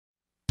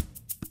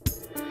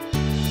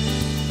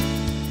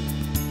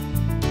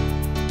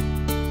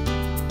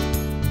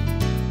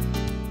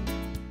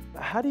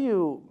how do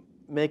you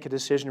make a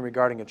decision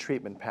regarding a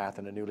treatment path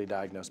in a newly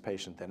diagnosed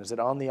patient then? Is it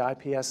on the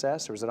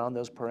IPSS or is it on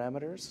those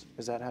parameters?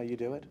 Is that how you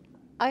do it?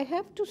 I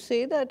have to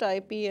say that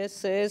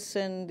IPSS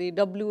and the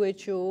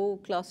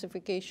WHO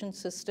classification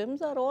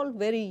systems are all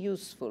very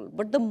useful.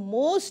 But the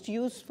most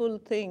useful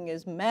thing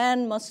is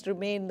man must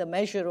remain the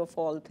measure of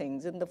all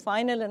things. In the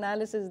final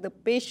analysis, the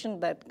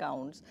patient that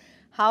counts.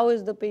 How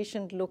is the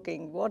patient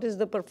looking? What is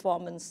the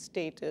performance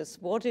status?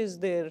 What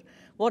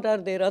are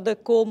their other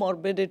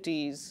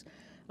comorbidities?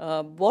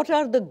 What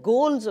are the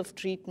goals of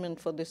treatment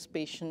for this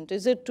patient?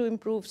 Is it to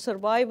improve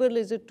survival?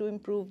 Is it to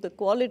improve the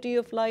quality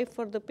of life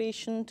for the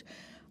patient?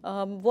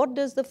 What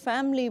does the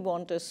family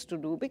want us to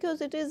do?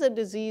 Because it is a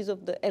disease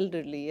of the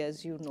elderly,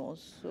 as you know.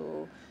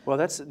 So, well,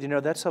 that's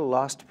a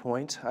lost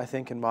point, I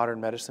think, in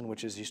modern medicine,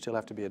 which is you still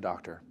have to be a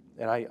doctor.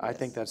 And I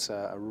think that's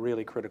a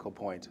really critical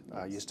point.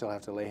 You still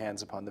have to lay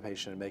hands upon the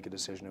patient and make a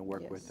decision and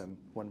work with them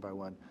one by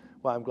one.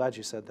 Well, I'm glad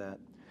you said that.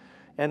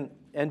 And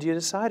do you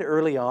decide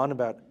early on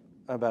about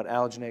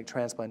allogeneic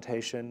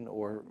transplantation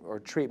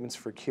or treatments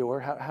for cure?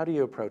 How do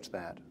you approach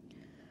that?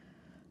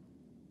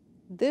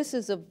 This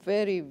is a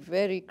very,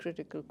 very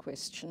critical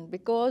question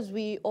because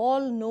we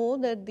all know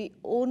that the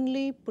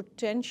only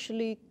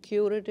potentially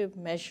curative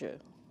measure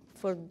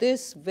for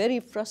this very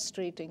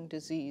frustrating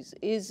disease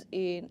is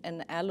in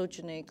an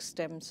allogeneic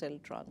stem cell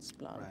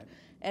transplant. Right.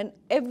 And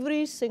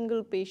every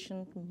single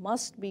patient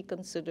must be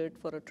considered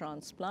for a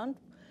transplant.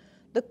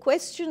 The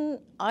question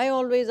I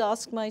always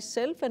ask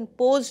myself and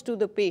pose to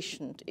the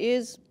patient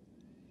is,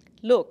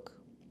 look,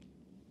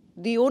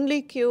 the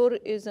only cure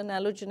is an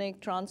allogeneic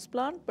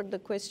transplant, but the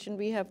question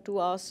we have to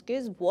ask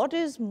is, what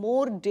is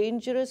more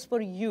dangerous for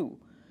you?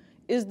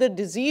 Is the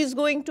disease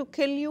going to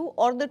kill you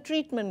or the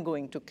treatment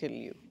going to kill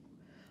you?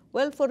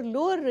 Well, for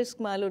lower risk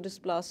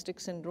myelodysplastic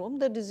syndrome,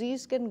 the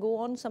disease can go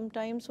on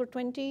sometimes for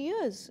 20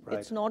 years. Right.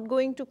 It's not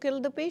going to kill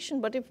the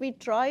patient, but if we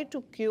try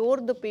to cure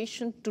the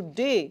patient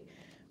today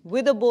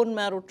with a bone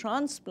marrow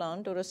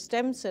transplant or a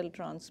stem cell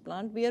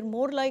transplant, we are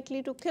more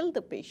likely to kill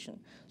the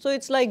patient. So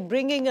it's like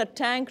bringing a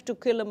tank to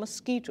kill a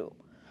mosquito.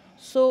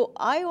 So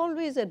I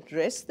always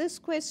address this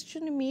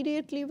question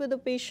immediately with the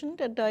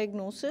patient at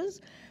diagnosis,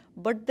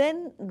 but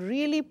then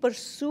really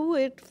pursue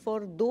it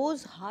for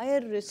those higher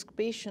risk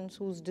patients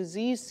whose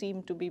disease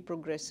seem to be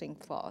progressing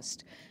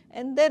fast.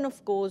 And then,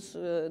 of course,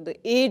 the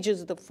age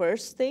is the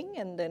first thing,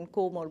 and then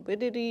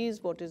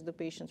comorbidities, what is the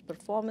patient's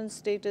performance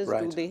status,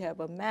 right. Do they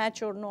have a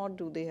match or not,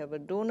 do they have a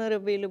donor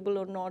available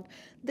or not.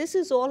 This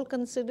is all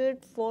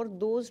considered for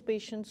those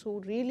patients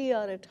who really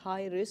are at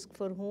high risk,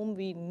 for whom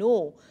we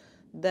know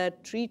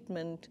that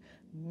treatment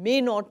may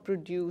not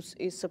produce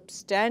a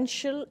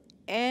substantial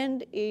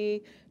and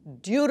a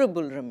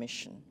durable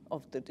remission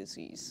of the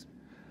disease.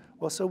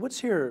 Well, so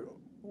what's your,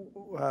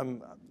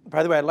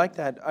 by the way,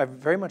 I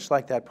very much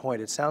like that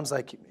point. It sounds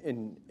like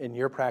in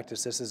your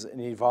practice, this is an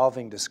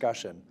evolving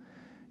discussion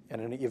and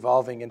an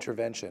evolving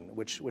intervention,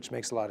 which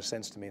makes a lot of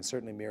sense to me and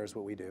certainly mirrors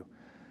what we do.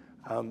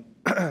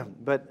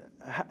 But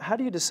how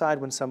do you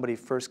decide when somebody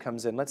first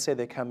comes in? Let's say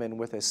they come in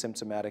with a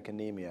symptomatic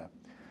anemia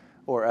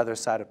or other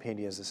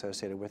cytopenias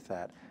associated with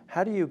that.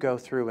 How do you go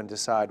through and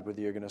decide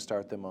whether you're going to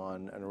start them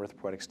on an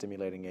erythropoietic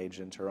stimulating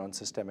agent or on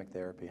systemic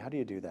therapy? How do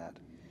you do that?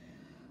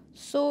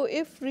 So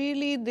if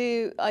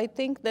really I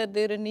think that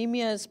their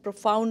anemia is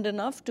profound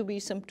enough to be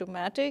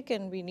symptomatic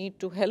and we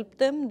need to help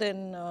them,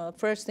 then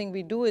first thing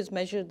we do is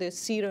measure their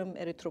serum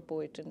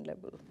erythropoietin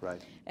level.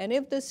 Right. And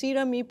if the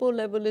serum EPO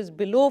level is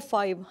below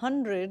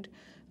 500,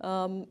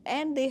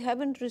 and they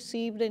haven't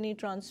received any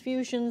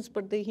transfusions,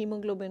 but the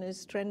hemoglobin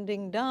is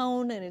trending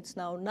down and it's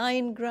now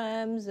 9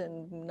 grams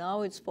and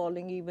now it's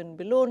falling even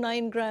below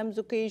 9 grams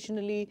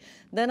occasionally,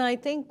 then I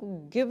think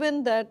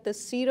given that the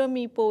serum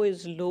EPO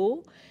is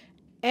low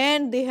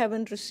and they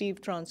haven't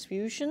received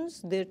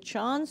transfusions, their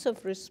chance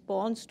of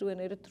response to an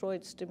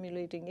erythroid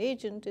stimulating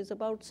agent is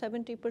about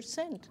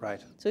 70%.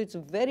 Right. So it's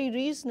very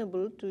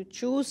reasonable to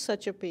choose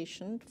such a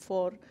patient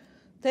for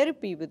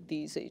therapy with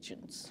these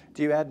agents.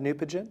 Do you add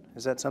Neupogen?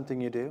 Is that something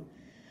you do?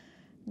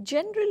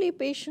 Generally,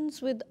 patients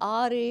with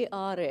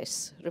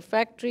RARS,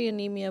 refractory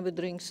anemia with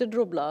ring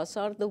sideroblasts,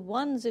 are the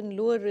ones in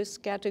lower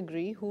risk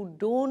category who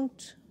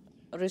don't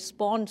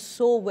respond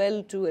so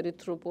well to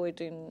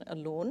erythropoietin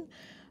alone.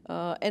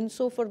 And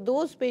so for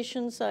those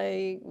patients,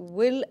 I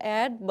will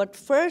add, but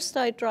first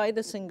I try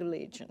the single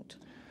agent.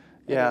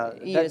 Yeah,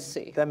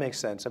 that makes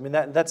sense. I mean,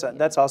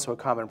 that's also a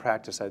common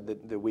practice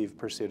that we've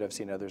pursued. I've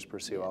seen others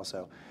pursue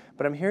also.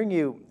 But I'm hearing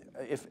you,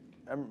 if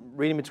I'm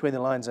reading between the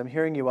lines, I'm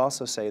hearing you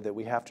also say that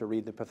we have to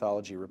read the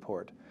pathology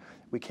report.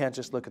 We can't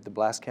just look at the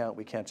blast count.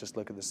 We can't just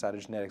look at the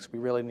cytogenetics. We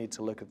really need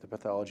to look at the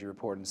pathology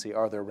report and see,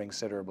 are there ring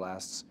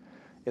sideroblasts?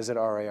 Is it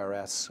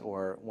RARS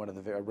or one of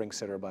the ring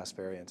sideroblast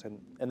variants?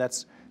 And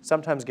that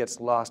sometimes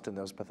gets lost in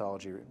those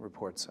pathology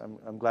reports.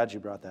 I'm glad you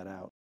brought that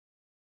out.